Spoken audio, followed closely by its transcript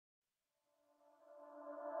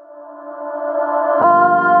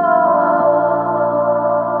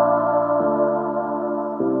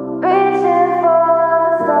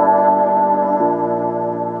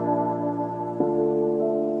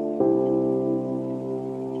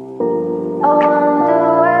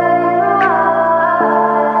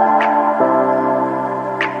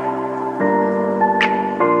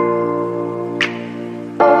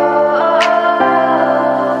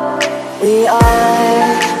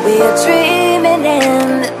are dreaming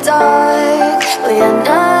in the dark. We are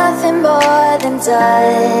nothing more than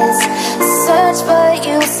dust. Search but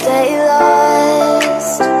you stay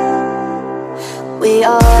lost. We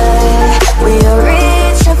are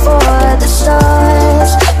reaching for the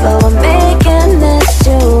stars, but we're making this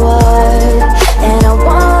too hard. And I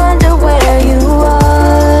wonder where you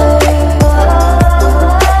are.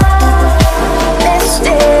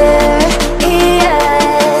 Mysterious,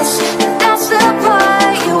 that's the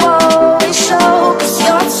part you always show. 'Cause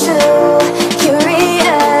you're too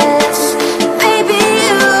curious. Maybe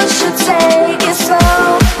you should take it slow.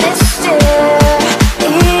 Mysterious,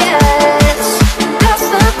 that's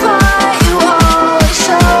the part you always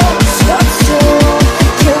show. 'Cause you're too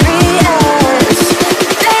curious.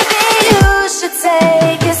 Maybe you should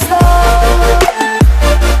take it slow.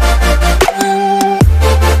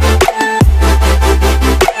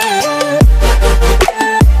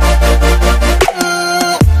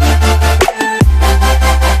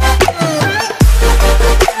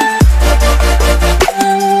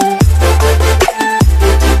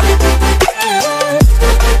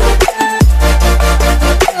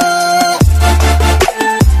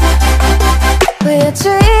 We're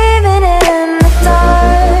dreaming in the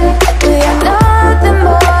dark. We are nothing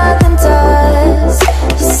more than dust.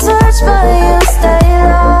 You search but you stay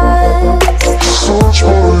lost.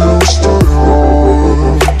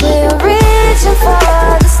 We are reaching for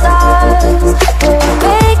the stars, but we're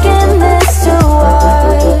making this too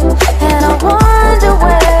hard. And I wonder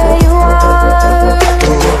where you are.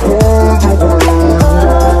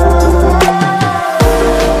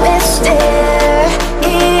 Mysterious,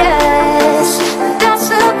 that's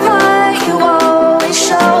the part you always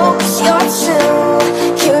show. 'Cause you're too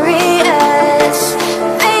curious.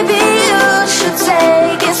 Maybe you should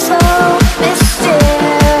take it slow. Mysterious,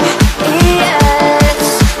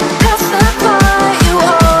 that's the part you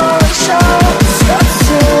always show. 'Cause you're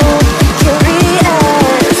too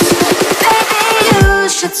curious. Maybe you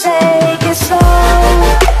should take it slow.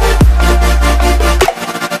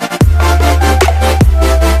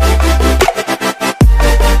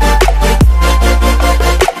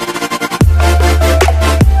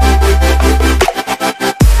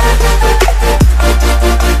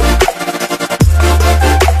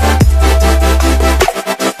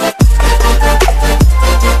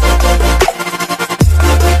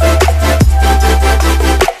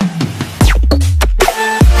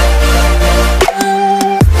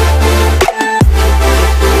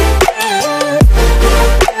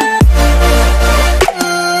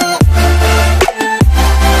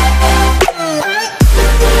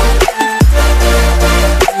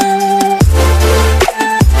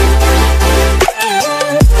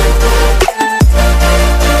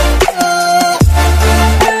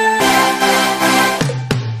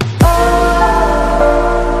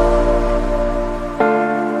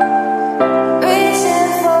 Reaching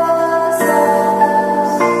for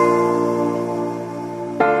stars.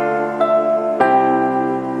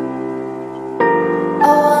 I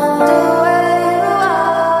wonder where you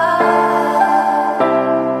are.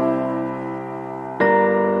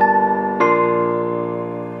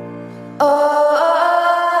 Oh.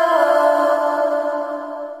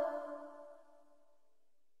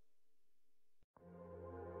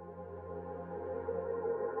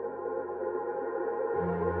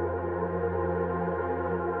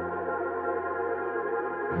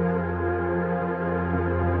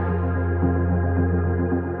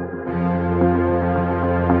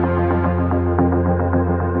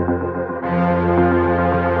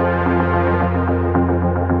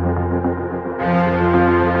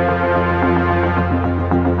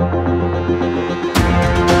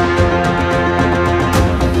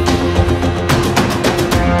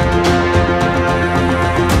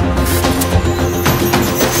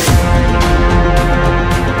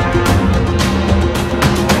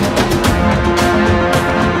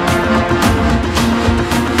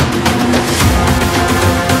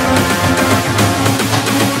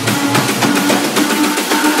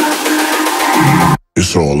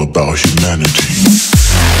 It's all about humanity.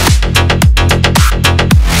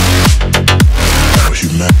 About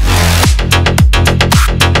humanity.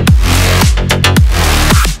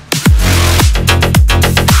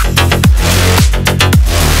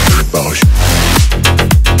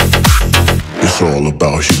 It's all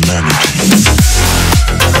about humanity.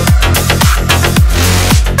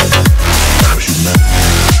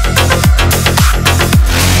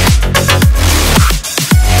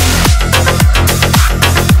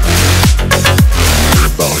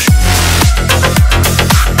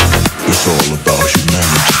 It's all about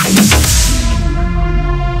humanity.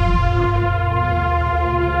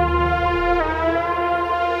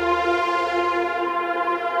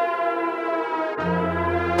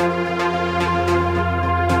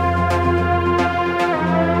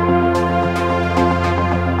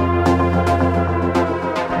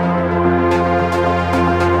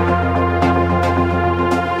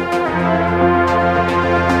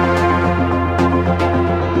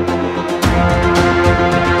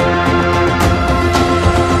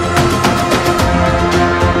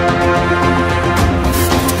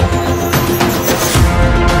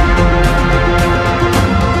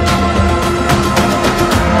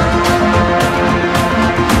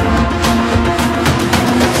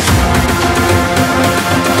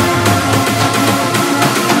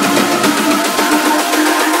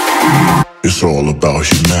 It's all about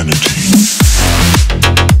humanity.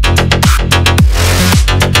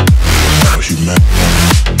 About humanity.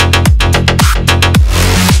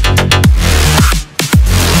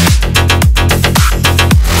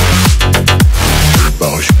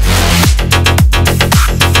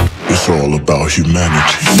 It's all about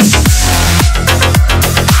humanity.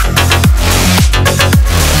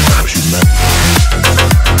 About humanity.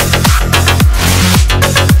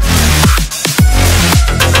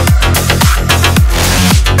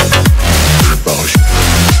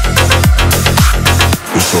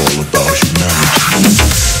 It's all about humanity.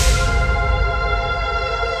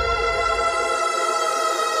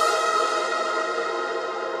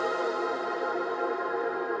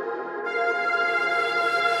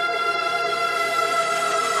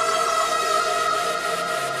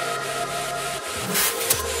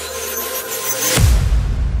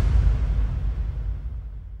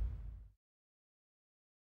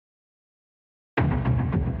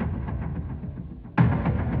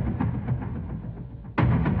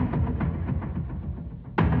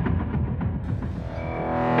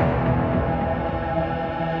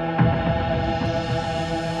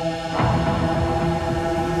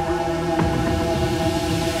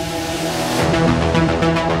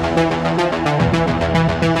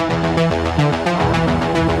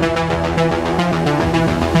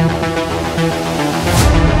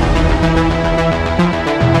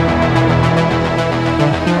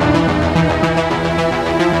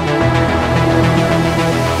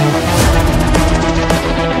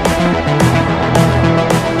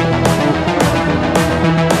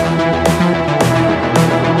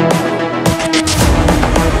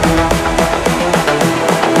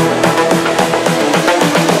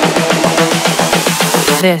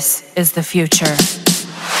 This is the future.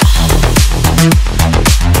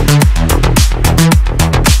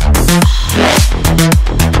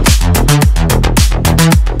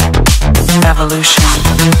 Evolution.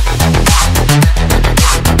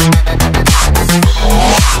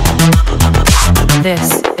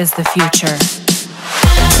 This is the future.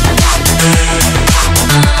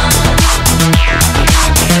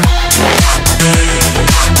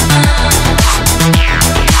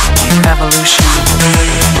 Evolution.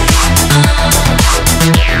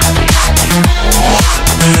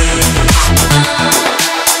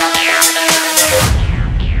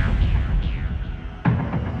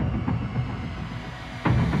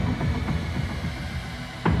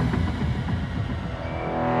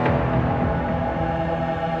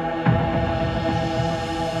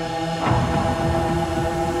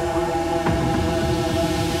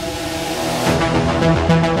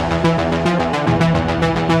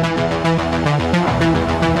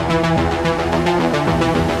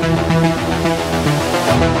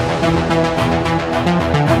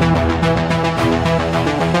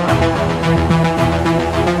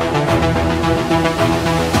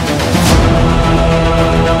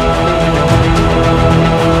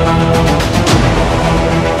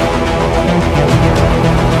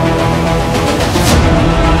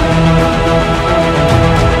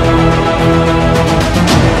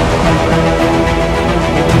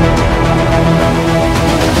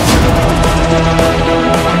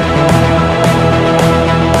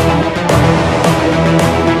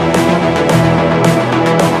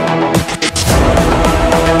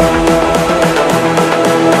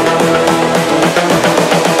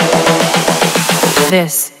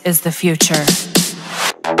 This is the future.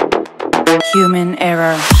 Human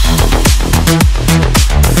error.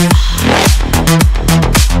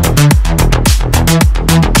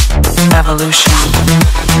 Evolution.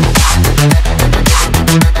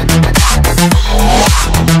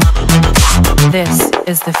 This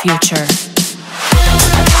is the future.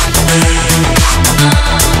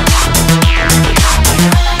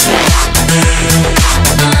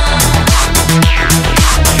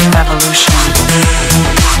 Evolution.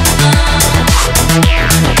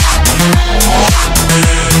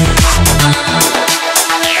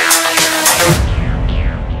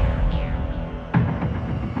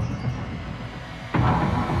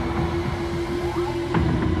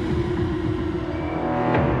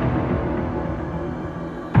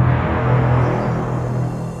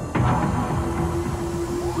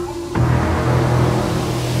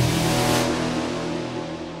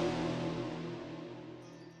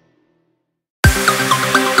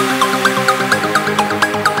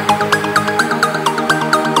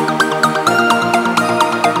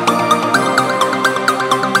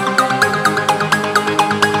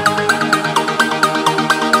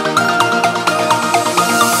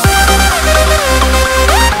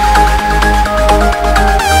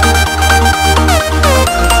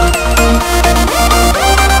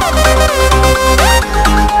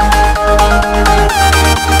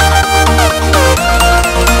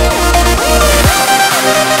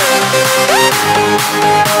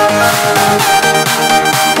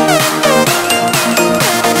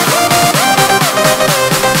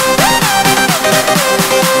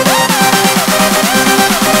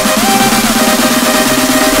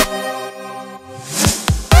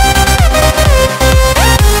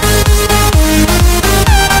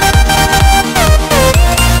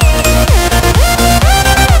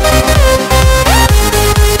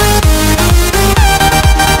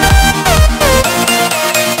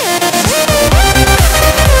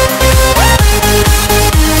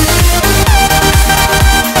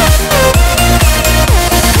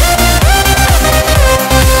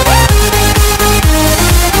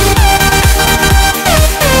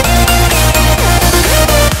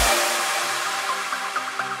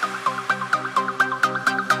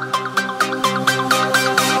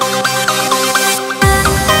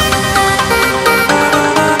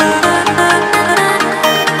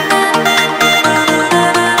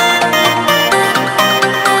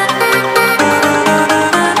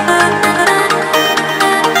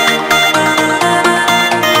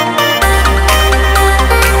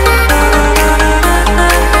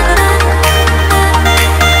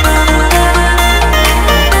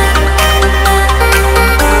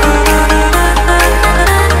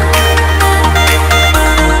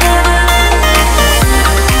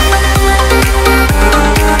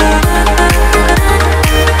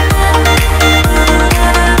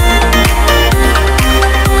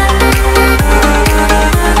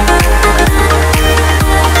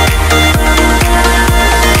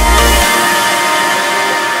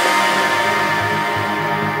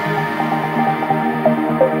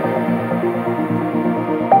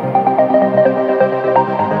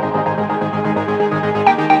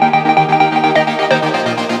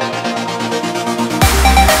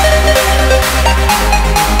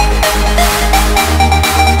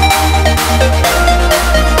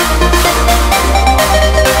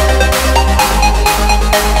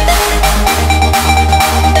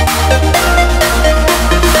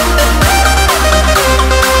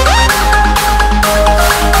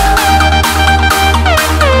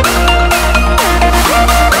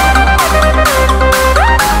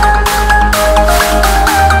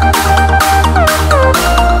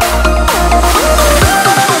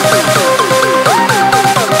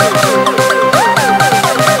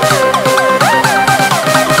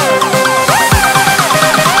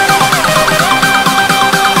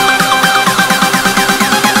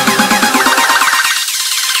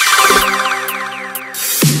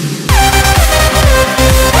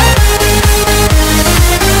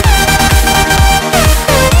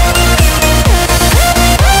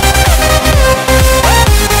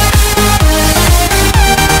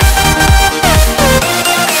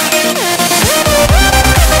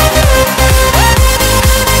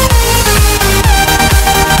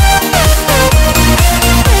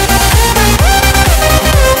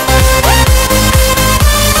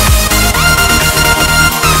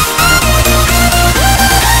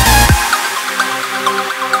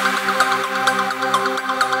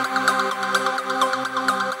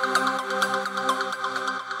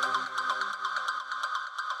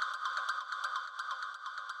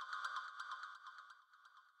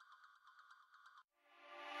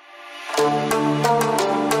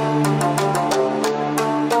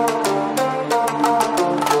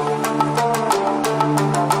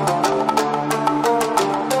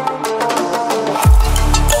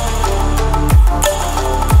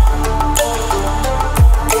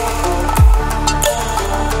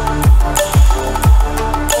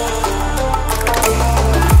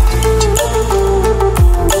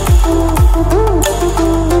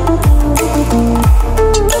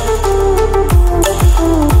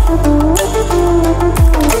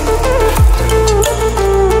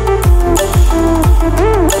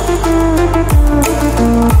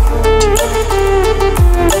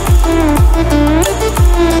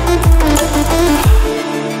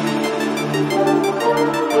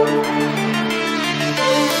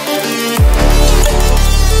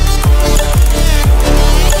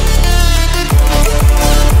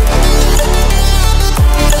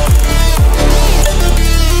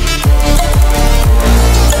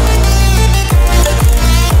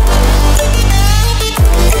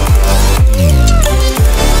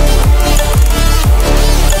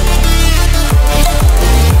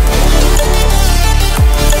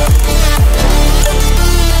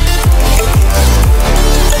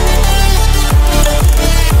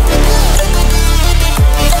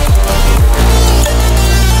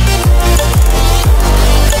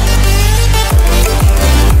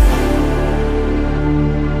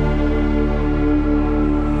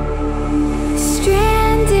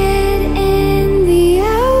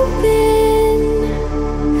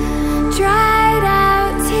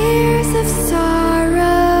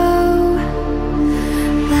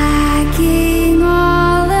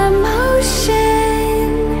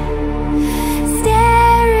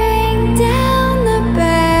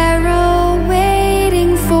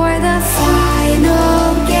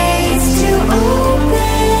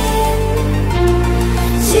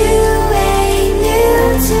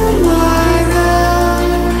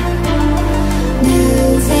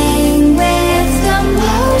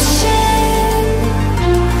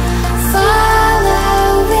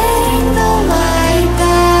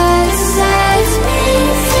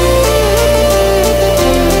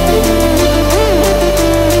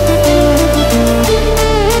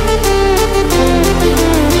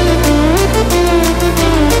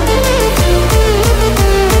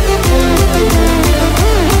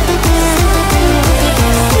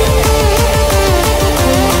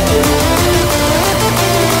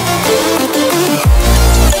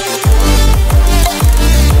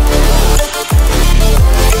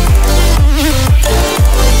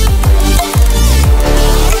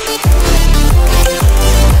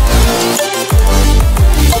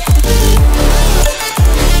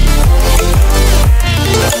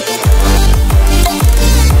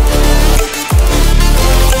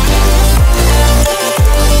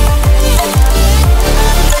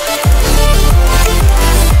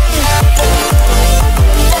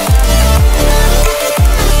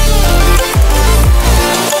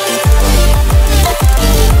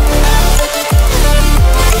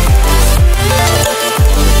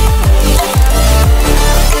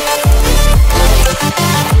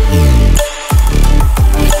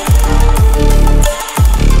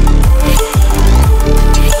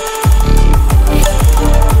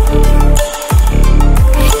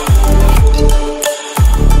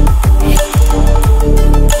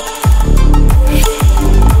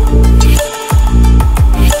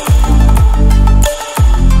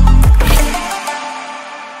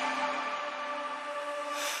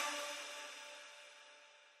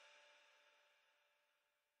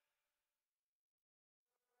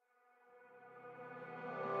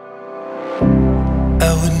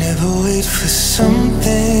 wait for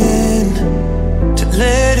something to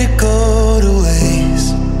let it go to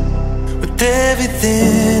waste, with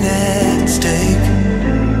everything at stake.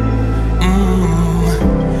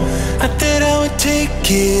 Not that I would take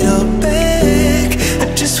it all back,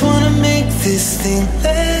 I just wanna make this thing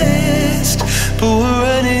last, but we're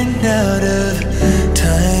running out of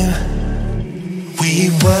time. We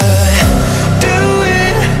were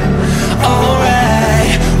doing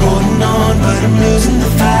alright, holding on, but I'm losing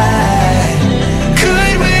the fight.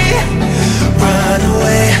 Could we run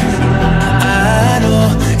away? I know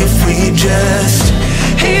if we just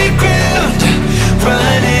hit ground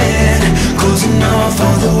running, closing off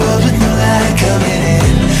all the world with no light coming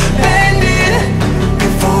in, bending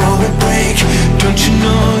before we break. Don't you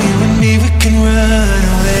know, you and me, we can run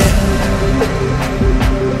away.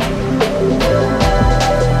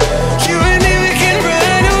 You and me, we can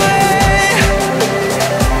run away.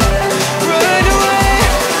 Run away,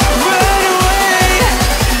 run away.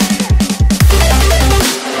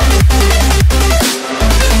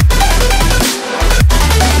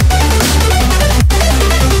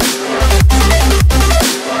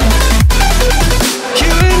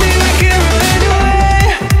 You and me, we can run away.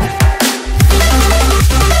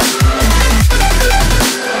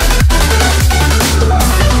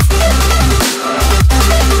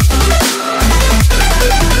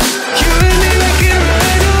 You and me, we can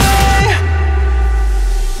run away.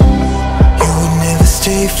 You would never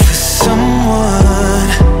stay for someone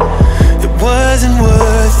that wasn't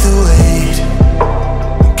worth the wait.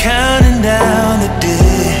 I'm counting down the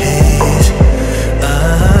days. I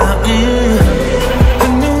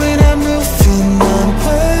know when I'm moving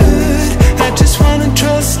onward, I just wanna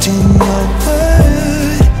trust in your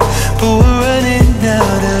word, but we're running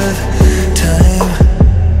out of time.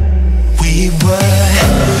 We were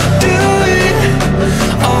doing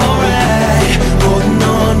alright, holding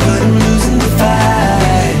on, but I'm losing the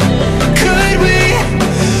fight. Could we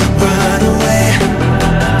run away?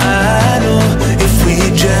 I know if we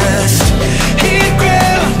just hit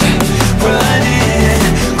ground running,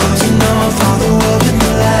 closing off all the world with no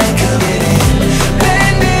light coming in,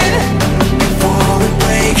 bending before we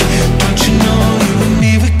break. Don't you know, you and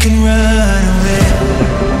me, we can run away.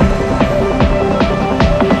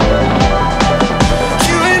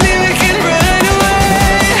 You and me, we can run away.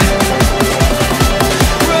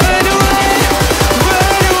 Run away,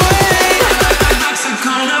 run away.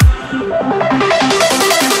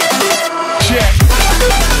 Check.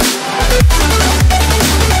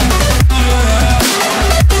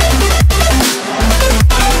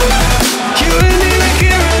 You and me, we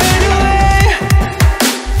can run away.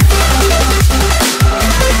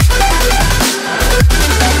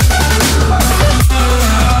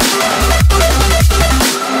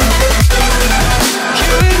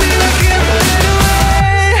 You and me, we can run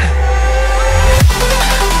away.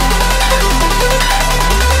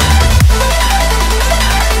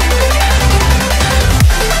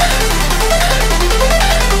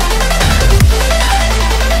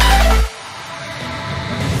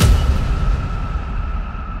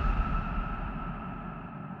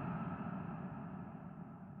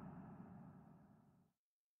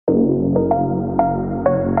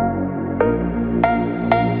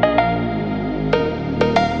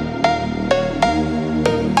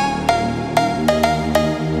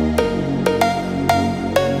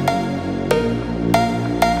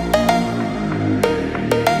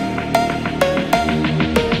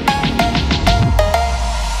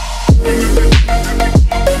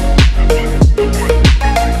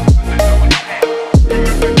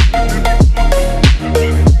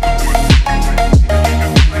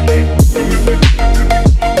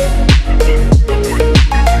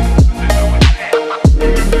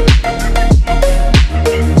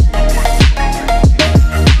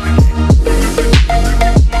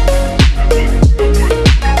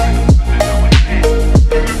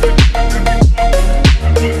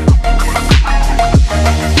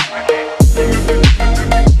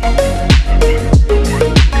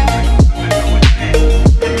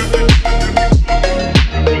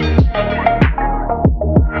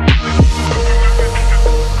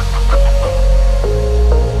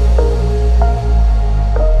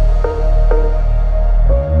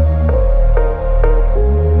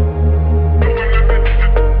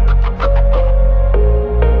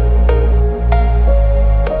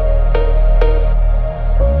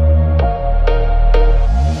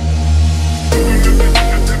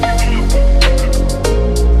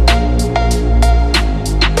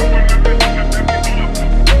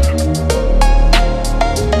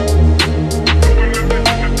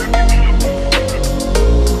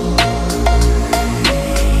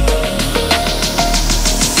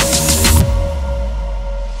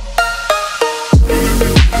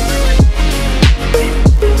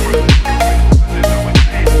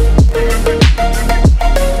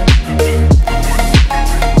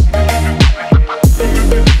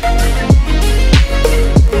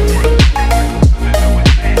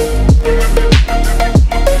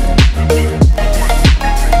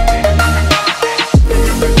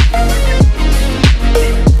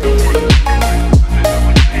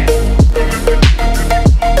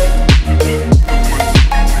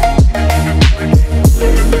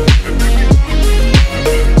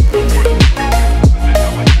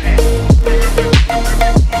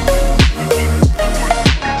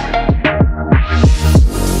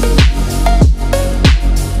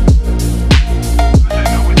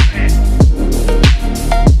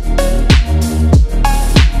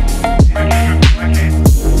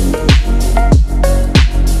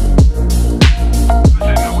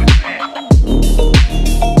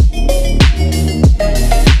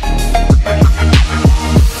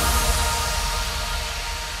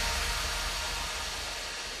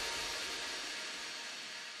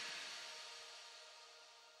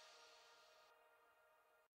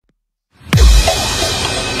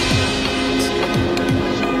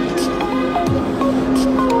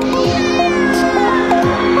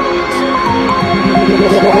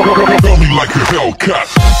 like a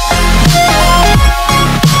Hellcat.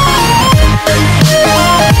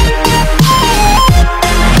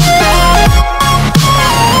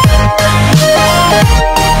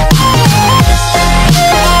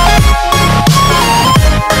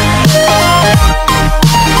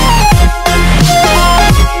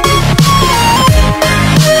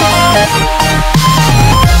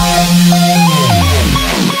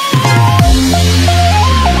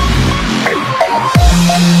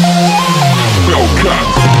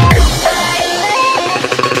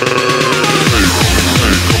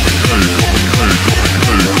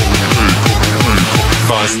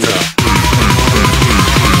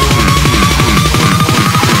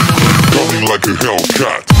 Coming like a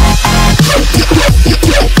Hellcat.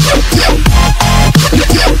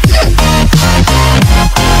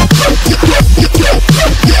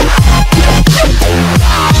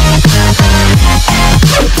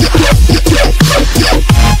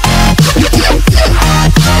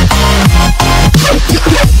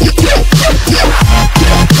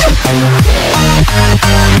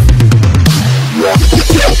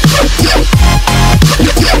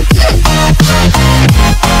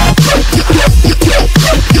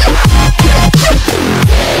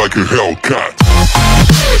 Like a Hellcat.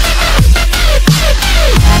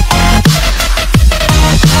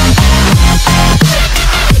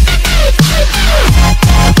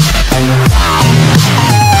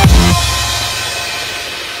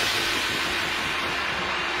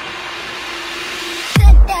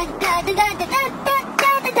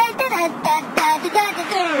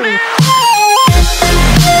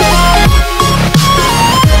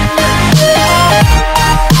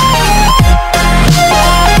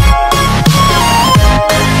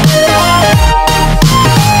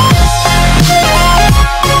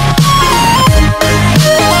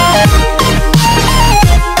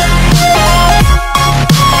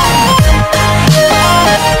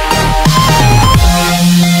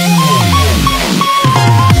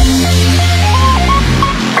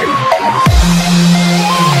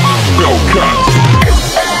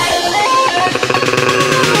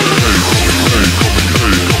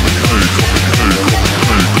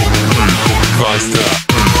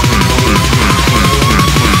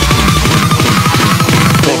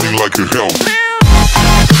 Coming like a Hellcat.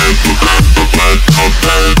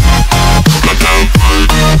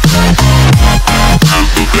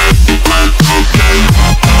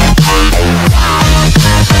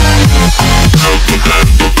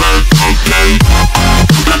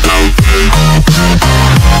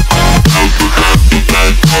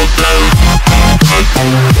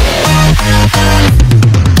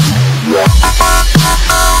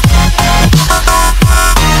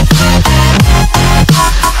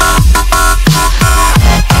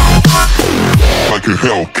 Like a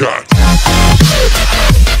Hellcat.